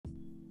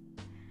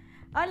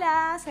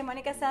Hola, soy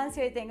Mónica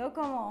Sancio y tengo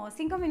como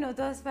 5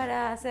 minutos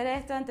para hacer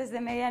esto antes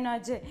de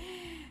medianoche.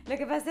 Lo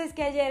que pasa es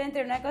que ayer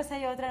entre una cosa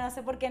y otra, no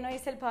sé por qué no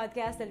hice el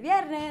podcast del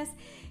viernes.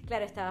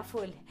 Claro, estaba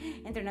full.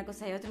 Entre una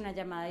cosa y otra, una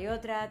llamada y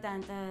otra,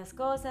 tantas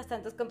cosas,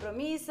 tantos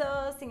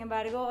compromisos. Sin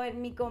embargo,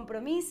 en mi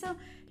compromiso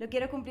lo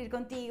quiero cumplir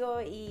contigo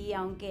y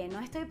aunque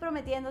no estoy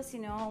prometiendo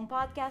sino un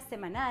podcast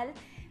semanal,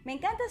 me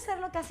encanta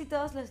hacerlo casi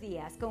todos los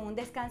días, con un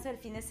descanso del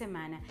fin de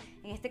semana.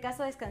 En este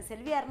caso descansé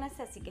el viernes,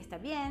 así que está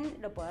bien,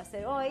 lo puedo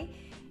hacer hoy.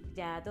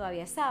 Ya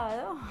todavía es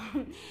sábado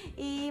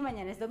y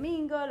mañana es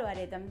domingo, lo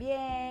haré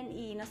también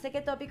y no sé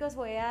qué tópicos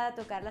voy a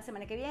tocar la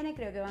semana que viene,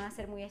 creo que van a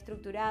ser muy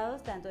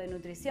estructurados, tanto de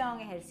nutrición,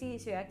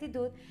 ejercicio y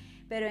actitud,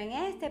 pero en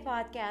este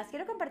podcast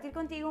quiero compartir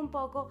contigo un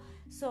poco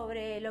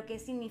sobre lo que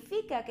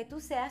significa que tú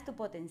seas tu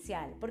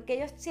potencial, porque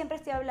yo siempre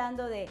estoy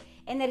hablando de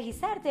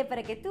energizarte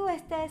para que tú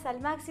estés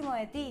al máximo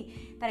de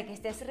ti, para que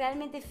estés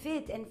realmente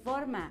fit, en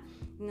forma,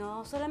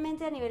 no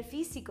solamente a nivel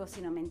físico,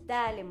 sino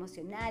mental,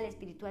 emocional,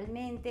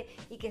 espiritualmente,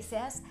 y que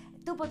seas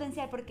tu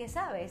potencial, porque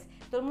sabes,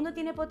 todo el mundo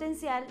tiene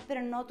potencial,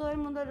 pero no todo el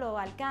mundo lo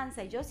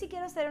alcanza. Yo sí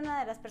quiero ser una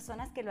de las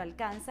personas que lo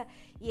alcanza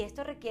y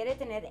esto requiere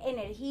tener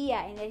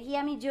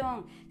energía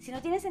millón. Si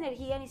no tienes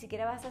energía, ni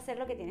siquiera vas a hacer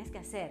lo que tienes que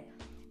hacer.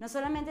 No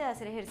solamente de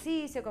hacer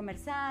ejercicio, comer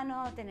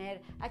sano,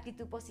 tener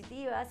actitud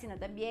positiva, sino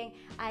también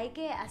hay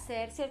que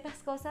hacer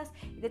ciertas cosas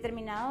en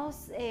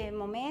determinados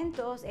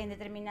momentos, en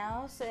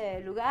determinados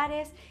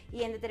lugares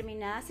y en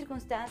determinadas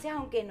circunstancias,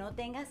 aunque no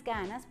tengas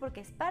ganas,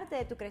 porque es parte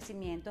de tu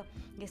crecimiento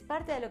y es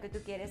parte de lo que tú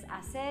quieres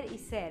hacer y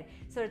ser.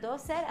 Sobre todo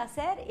ser,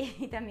 hacer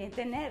y también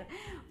tener,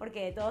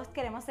 porque todos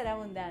queremos ser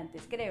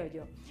abundantes, creo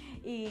yo.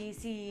 Y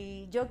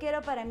si yo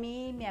quiero para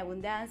mí mi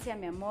abundancia,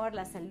 mi amor,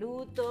 la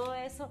salud, todo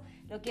eso,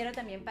 lo quiero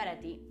también para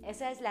ti.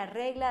 Esa es la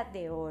regla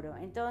de oro.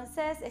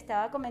 Entonces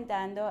estaba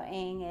comentando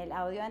en el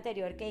audio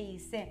anterior que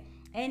hice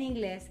en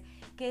inglés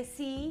que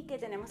sí, que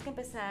tenemos que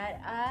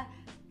empezar a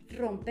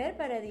romper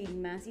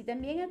paradigmas y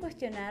también a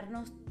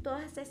cuestionarnos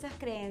todas esas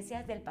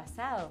creencias del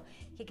pasado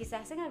que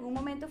quizás en algún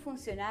momento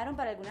funcionaron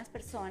para algunas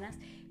personas,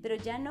 pero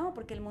ya no,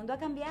 porque el mundo ha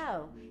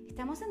cambiado.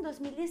 Estamos en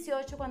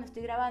 2018 cuando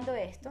estoy grabando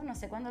esto, no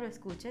sé cuándo lo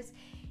escuches,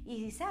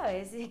 y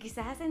sabes,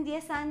 quizás en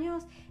 10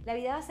 años la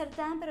vida va a ser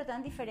tan pero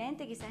tan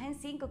diferente, quizás en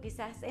 5,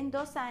 quizás en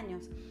 2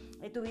 años.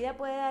 Tu vida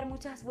puede dar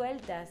muchas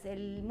vueltas,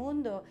 el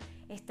mundo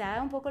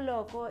está un poco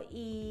loco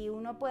y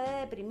uno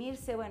puede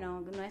deprimirse.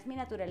 Bueno, no es mi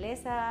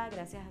naturaleza,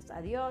 gracias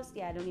a Dios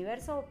y al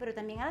universo, pero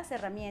también a las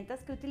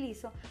herramientas que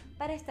utilizo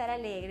para estar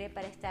alegre,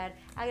 para estar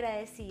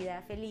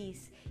agradecida,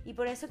 feliz. Y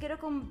por eso quiero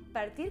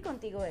compartir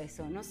contigo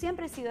eso. No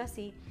siempre he sido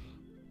así.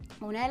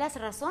 Una de las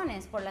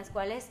razones por las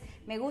cuales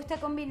me gusta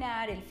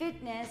combinar el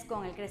fitness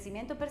con el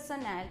crecimiento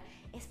personal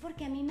es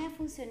porque a mí me ha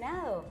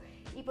funcionado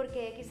y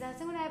porque quizás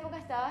en una época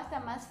estaba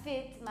hasta más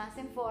fit, más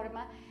en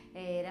forma,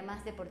 era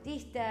más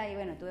deportista y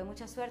bueno, tuve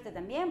mucha suerte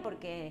también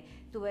porque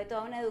tuve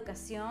toda una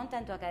educación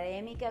tanto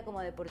académica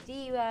como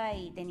deportiva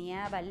y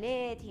tenía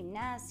ballet,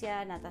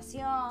 gimnasia,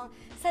 natación,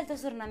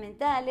 saltos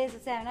ornamentales, o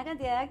sea, una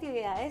cantidad de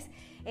actividades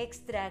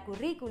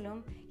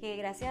extracurriculum que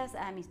gracias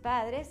a mis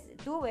padres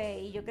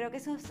tuve y yo creo que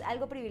eso es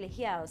algo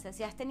privilegiado. O sea,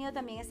 si has tenido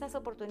también estas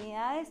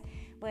oportunidades,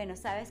 bueno,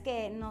 sabes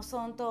que no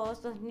son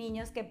todos los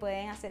niños que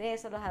pueden hacer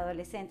eso, los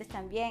adolescentes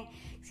también.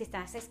 Si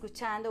estás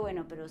escuchando,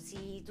 bueno, pero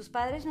si tus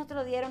padres no te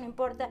lo dieron, no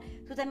importa,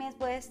 tú también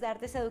puedes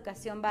darte esa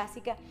educación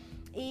básica.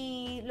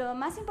 Y lo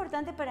más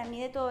importante para mí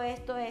de todo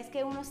esto es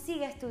que uno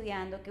siga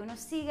estudiando, que uno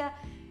siga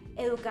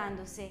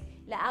educándose.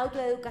 La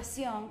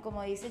autoeducación,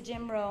 como dice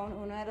Jim Rohn,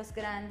 uno de los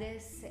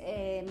grandes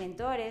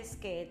mentores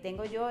que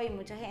tengo yo y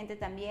mucha gente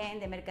también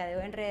de mercadeo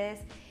en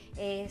redes,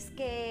 es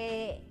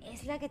que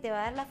es la que te va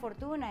a dar la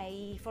fortuna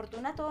y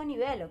fortuna a todo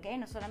nivel, ¿ok?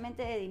 No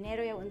solamente de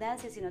dinero y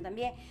abundancia, sino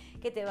también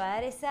que te va a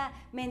dar esa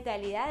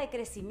mentalidad de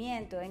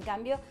crecimiento. En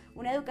cambio,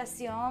 una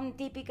educación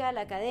típica,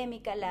 la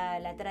académica,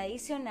 la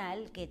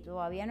tradicional, que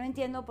todavía no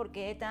entiendo por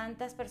qué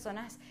tantas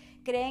personas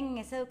creen en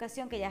esa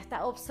educación que ya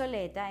está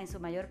obsoleta en su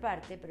mayor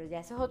parte, pero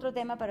ya eso es otro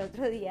tema para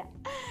otro día.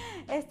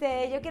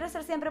 Yo quiero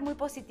ser siempre muy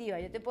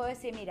positiva. Yo te puedo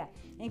decir, mira,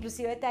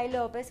 inclusive Tai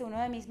López, uno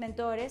de mis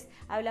mentores,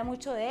 habla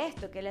mucho de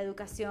esto, que la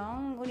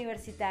educación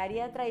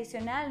universitaria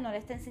tradicional no le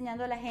está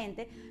enseñando a la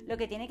gente lo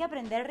que tiene que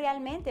aprender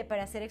realmente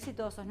para ser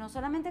exitosos, no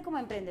solamente como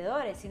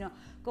emprendedores, sino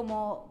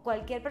como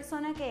cualquier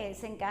persona que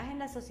se encaje en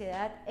la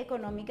sociedad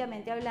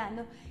económicamente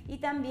hablando y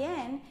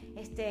también,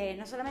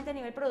 no solamente a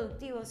nivel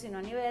productivo, sino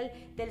a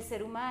nivel del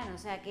ser humano. O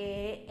sea,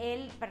 que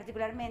él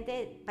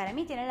particularmente, para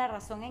mí tiene la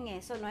razón en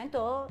eso, no en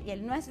todo, y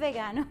él no es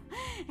vegano,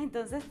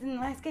 entonces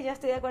no es que yo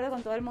estoy de acuerdo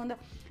con todo el mundo.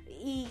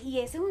 Y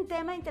ese es un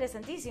tema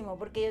interesantísimo,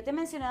 porque yo te he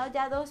mencionado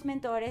ya 2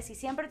 mentores y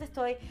siempre te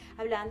estoy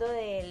hablando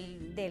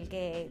del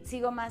que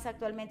sigo más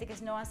actualmente, que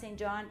es Noah St.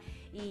 John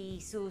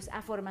y sus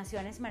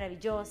afirmaciones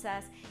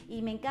maravillosas.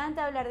 Y me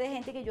encanta hablar de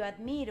gente que yo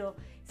admiro.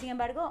 Sin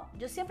embargo,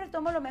 yo siempre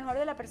tomo lo mejor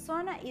de la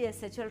persona y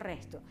desecho el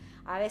resto.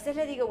 A veces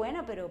le digo,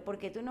 bueno, pero ¿por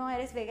qué tú no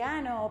eres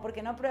vegano? ¿O por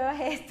qué no pruebas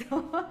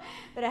esto?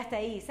 Pero hasta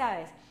ahí,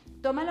 ¿sabes?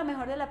 toma lo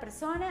mejor de la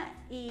persona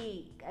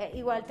y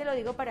igual te lo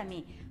digo para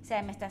mí. O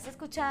sea, me estás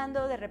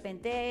escuchando, de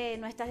repente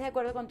no estás de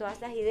acuerdo con todas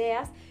las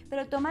ideas,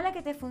 pero toma la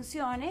que te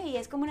funcione y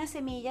es como una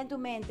semilla en tu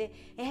mente.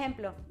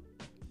 Ejemplo,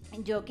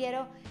 yo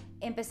quiero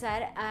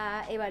empezar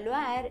a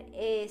evaluar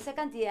esa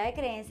cantidad de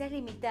creencias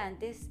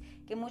limitantes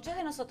que muchos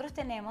de nosotros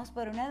tenemos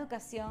por una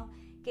educación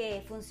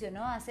que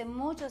funcionó hace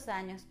muchos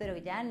años, pero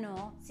ya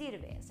no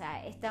sirve. O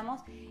sea,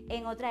 estamos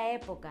en otra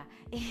época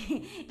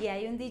y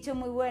hay un dicho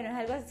muy bueno, es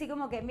algo así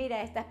como que,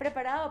 mira, estás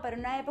preparado para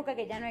una época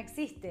que ya no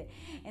existe.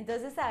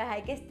 Entonces, sabes,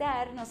 hay que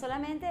estar no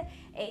solamente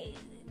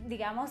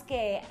digamos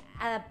que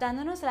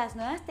adaptándonos a las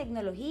nuevas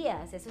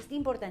tecnologías, eso es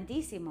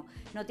importantísimo.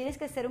 No tienes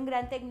que ser un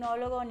gran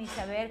tecnólogo ni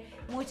saber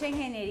mucha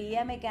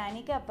ingeniería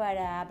mecánica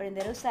para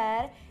aprender a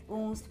usar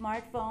un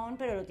smartphone,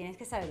 pero lo tienes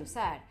que saber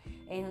usar.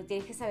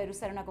 Tienes que saber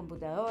usar una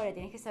computadora,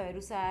 tienes que saber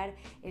usar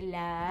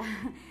la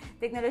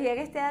tecnología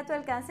que esté a tu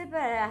alcance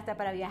hasta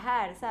para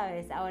viajar,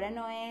 ¿sabes? Ahora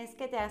no es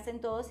que te hacen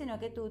todo, sino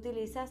que tú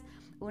utilizas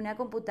una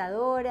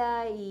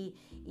computadora y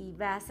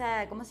vas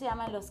a, ¿cómo se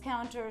llaman? Los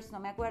counters, no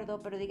me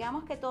acuerdo, pero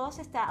digamos que todo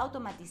se está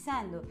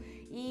automatizando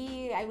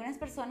y algunas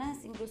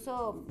personas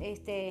incluso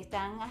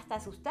están hasta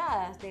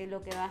asustadas de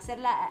lo que va a ser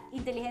la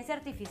inteligencia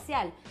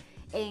artificial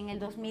en el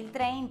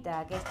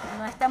 2030, que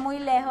no está muy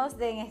lejos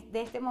de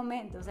este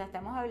momento. O sea,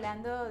 estamos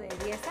hablando de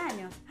 10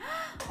 años.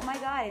 Oh my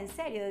God, en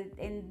serio,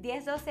 en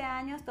 10, 12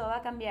 años todo va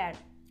a cambiar.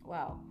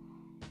 Wow.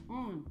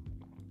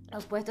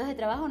 Los puestos de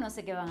trabajo no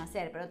sé qué van a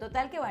hacer, pero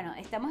total que bueno,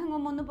 estamos en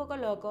un mundo un poco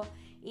loco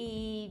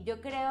y yo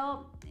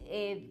creo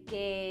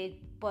que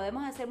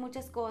podemos hacer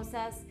muchas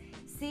cosas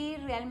si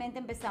realmente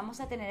empezamos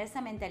a tener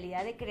esa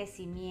mentalidad de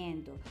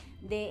crecimiento,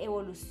 de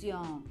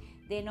evolución,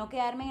 de no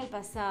quedarme en el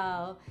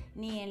pasado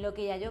ni en lo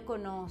que ya yo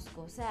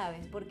conozco,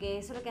 ¿sabes? Porque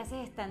eso lo que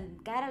hace es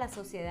estancar a la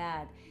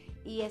sociedad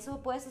y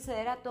eso puede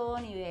suceder a todo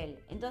nivel.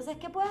 Entonces,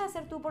 ¿qué puedes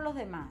hacer tú por los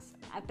demás?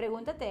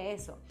 Pregúntate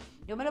eso.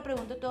 Yo me lo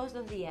pregunto todos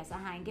los días.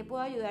 ¿En qué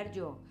puedo ayudar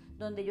yo?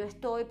 Donde yo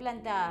estoy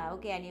plantada,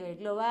 a nivel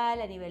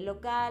global, a nivel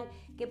local,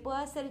 ¿qué puedo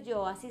hacer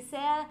yo? Así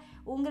sea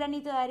un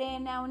granito de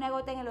arena, una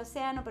gota en el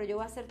océano, pero yo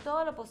voy a hacer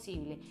todo lo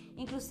posible.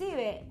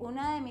 Inclusive,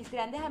 una de mis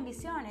grandes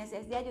ambiciones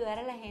es de ayudar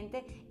a la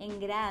gente en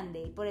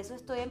grande y por eso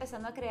estoy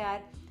empezando a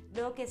crear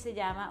lo que se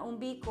llama un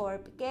B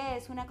Corp, que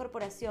es una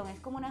corporación, es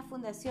como una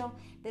fundación,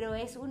 pero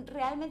es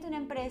realmente una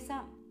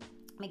empresa.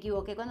 Me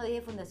equivoqué cuando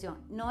dije fundación,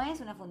 no es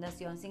una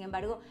fundación, sin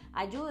embargo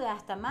ayuda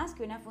hasta más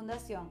que una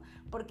fundación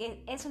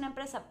porque es una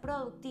empresa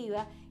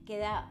productiva que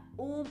da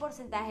un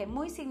porcentaje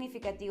muy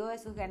significativo de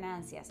sus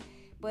ganancias.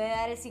 Puede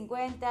dar el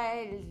 50,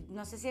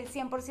 no sé si el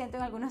 100%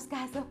 en algunos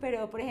casos,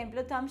 pero por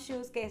ejemplo Tom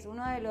Shoes, que es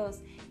uno de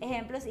los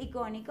ejemplos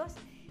icónicos,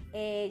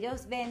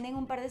 ellos venden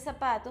un par de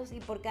zapatos y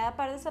por cada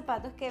par de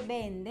zapatos que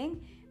venden,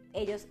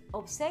 ellos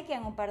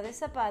obsequian un par de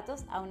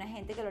zapatos a una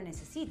gente que lo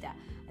necesita.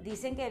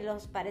 Dicen que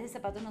los pares de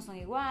zapatos no son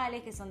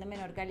iguales, que son de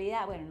menor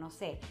calidad, bueno, no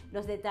sé,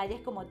 los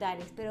detalles como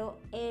tales, pero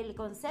el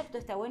concepto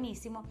está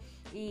buenísimo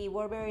y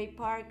Warbury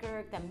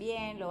Parker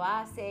también lo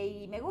hace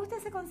y me gusta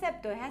ese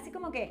concepto. Es así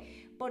como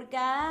que por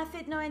cada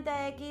Fit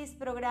 90X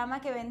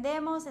programa que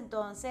vendemos,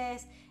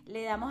 entonces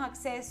le damos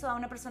acceso a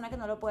una persona que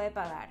no lo puede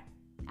pagar.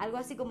 Algo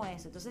así como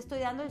eso. Entonces estoy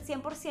dando el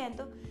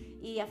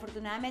 100% y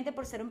afortunadamente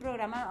por ser un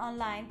programa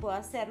online puedo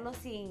hacerlo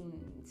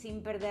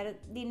sin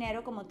perder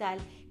dinero como tal,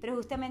 pero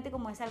justamente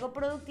como es algo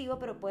productivo,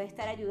 pero puede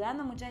estar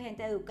ayudando a mucha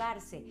gente a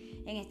educarse,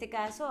 en este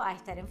caso a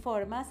estar en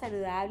forma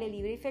saludable,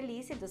 libre y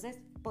feliz. Entonces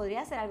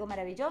podría ser algo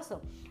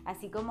maravilloso,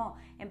 así como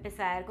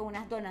empezar con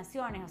unas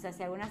donaciones, o sea,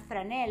 si hay algunas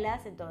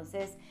franelas,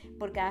 entonces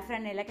por cada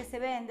franela que se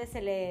vende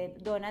se le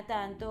dona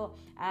tanto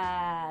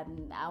a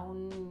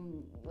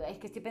es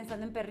que estoy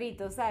pensando en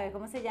perritos, ¿sabes?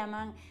 ¿Cómo se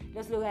llaman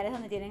los lugares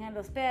donde tienen a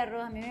los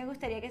perros? A mí me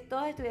gustaría que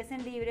todos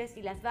estuviesen libres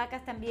y las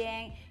vacas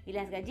también y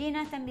las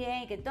gallinas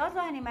también y que todos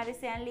los animales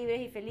sean libres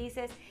y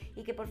felices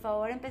y que por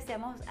favor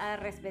empecemos a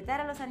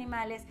respetar a los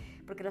animales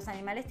porque los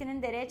animales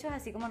tienen derechos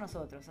así como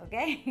nosotros, ¿ok?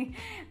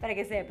 Para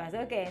que sepas,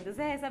 ¿ok?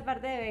 Entonces esa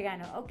parte de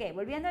vegano. Ok,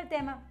 volviendo al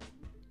tema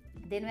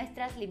de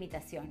nuestras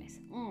limitaciones.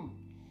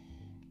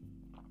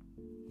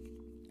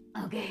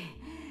 Ok,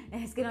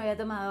 es que no había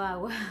tomado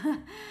agua.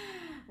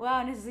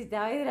 Wow,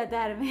 necesitaba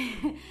hidratarme.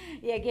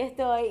 Y aquí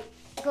estoy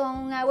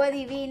con agua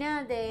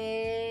divina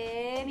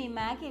de mi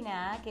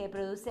máquina que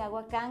produce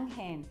agua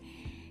Kangen.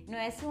 No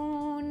es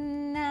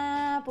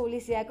una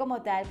publicidad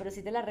como tal, pero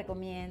sí te la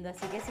recomiendo.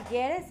 Así que si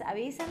quieres,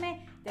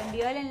 avísame, te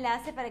envío el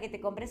enlace para que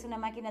te compres una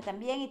máquina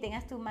también y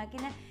tengas tu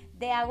máquina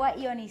de agua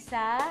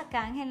ionizada,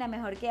 Kangen, la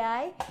mejor que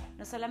hay.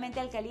 No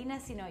solamente alcalina,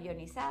 sino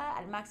ionizada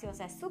al máximo. O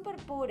sea, es súper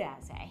pura,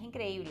 o sea, es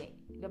increíble,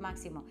 lo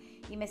máximo.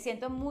 Y me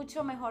siento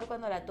mucho mejor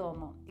cuando la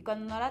tomo. Y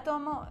cuando no la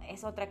tomo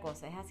es otra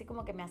cosa, es así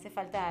como que me hace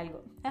falta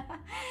algo.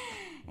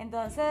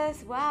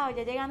 Entonces, wow,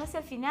 ya llegando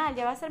hacia el final,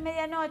 ya va a ser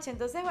medianoche.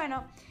 Entonces,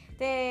 bueno,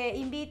 te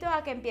invito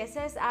a que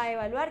empieces a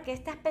evaluar qué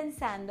estás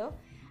pensando,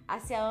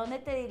 hacia dónde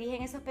te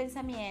dirigen esos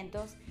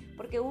pensamientos,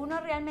 porque uno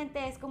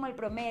realmente es como el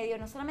promedio,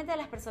 no solamente de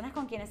las personas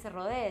con quienes se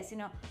rodee,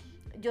 sino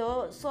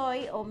yo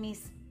soy,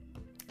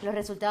 los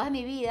resultados de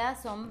mi vida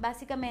son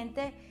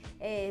básicamente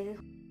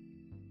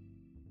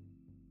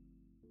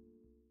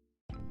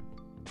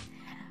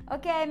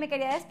Ok, me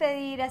quería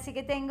despedir, así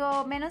que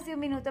tengo menos de un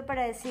minuto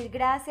para decir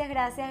gracias,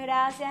 gracias,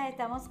 gracias.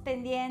 Estamos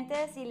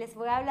pendientes y les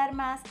voy a hablar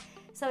más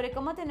sobre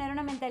cómo tener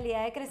una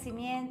mentalidad de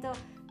crecimiento,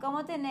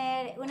 cómo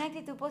tener una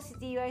actitud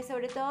positiva y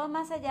sobre todo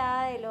más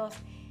allá de los,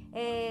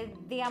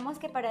 digamos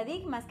que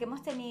paradigmas que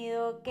hemos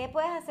tenido, qué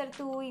puedes hacer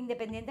tú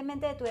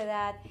independientemente de tu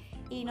edad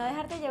y no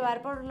dejarte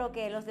llevar por lo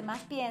que los demás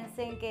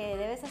piensen que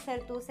debes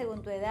hacer tú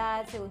según tu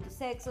edad, según tu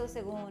sexo,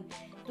 según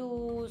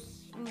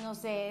tus, no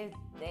sé,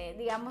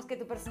 digamos que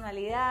tu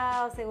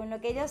personalidad o según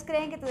lo que ellos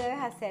creen que tú debes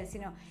hacer,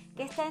 sino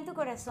que está en tu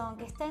corazón,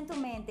 que está en tu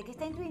mente, que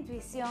está en tu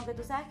intuición, que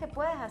tú sabes que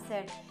puedes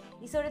hacer.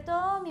 Y sobre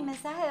todo mi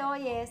mensaje de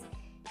hoy es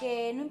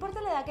que no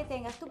importa la edad que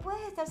tengas, tú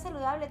puedes estar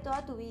saludable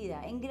toda tu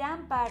vida, en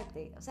gran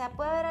parte. O sea,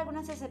 puede haber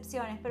algunas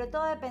excepciones, pero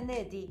todo depende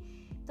de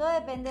ti. Todo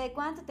depende de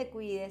cuánto te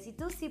cuides y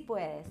tú sí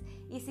puedes.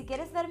 Y si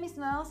quieres ver mis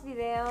nuevos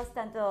videos,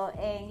 tanto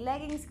en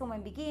leggings como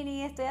en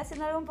bikini, estoy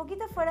haciendo algo un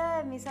poquito fuera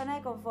de mi zona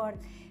de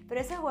confort, pero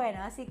eso es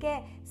bueno. Así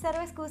que cero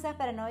excusas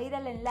para no ir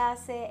al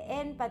enlace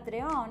en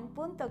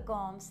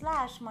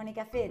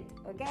patreon.com/monicafit,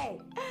 ¿ok?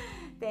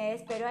 Te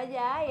espero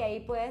allá y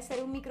ahí puedes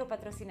ser un micro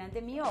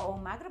patrocinante mío o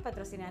un macro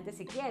patrocinante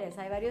si quieres.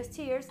 Hay varios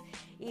tiers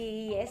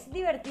y es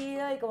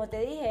divertido y como te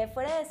dije,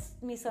 fuera de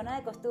mi zona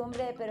de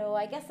costumbre, pero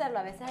hay que hacerlo.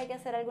 A veces hay que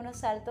hacer algunos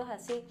saltos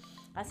así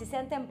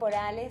sean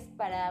temporales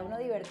para uno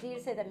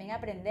divertirse, también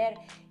aprender.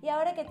 Y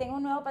ahora que tengo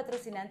un nuevo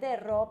patrocinante de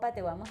ropa,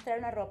 te voy a mostrar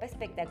una ropa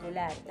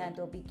espectacular,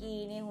 tanto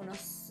bikinis,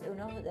 unos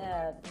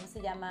 ¿cómo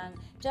se llaman?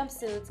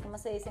 Jumpsuits, ¿cómo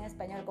se dice en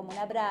español? Como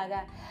una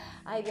braga.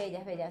 Ay,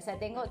 bellas, bellas. O sea,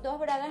 tengo 2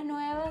 bragas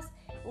nuevas,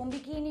 un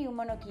bikini y un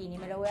monokini.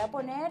 Me lo voy a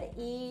poner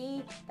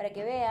y para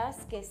que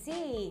veas que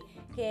sí,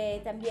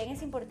 que también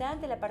es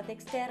importante la parte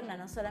externa,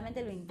 no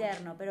solamente lo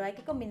interno, pero hay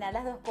que combinar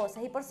las dos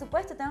cosas. Y por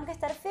supuesto, tengo que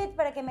estar fit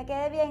para que me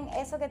quede bien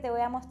eso que te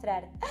voy a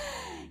mostrar.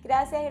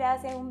 Gracias,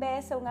 gracias. Un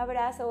beso, un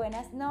abrazo.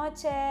 Buenas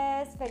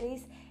noches.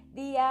 Feliz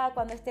día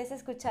cuando estés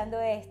escuchando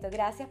esto.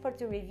 Gracias por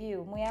tu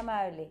review. Muy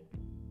amable.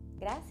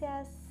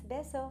 Gracias.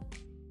 Beso.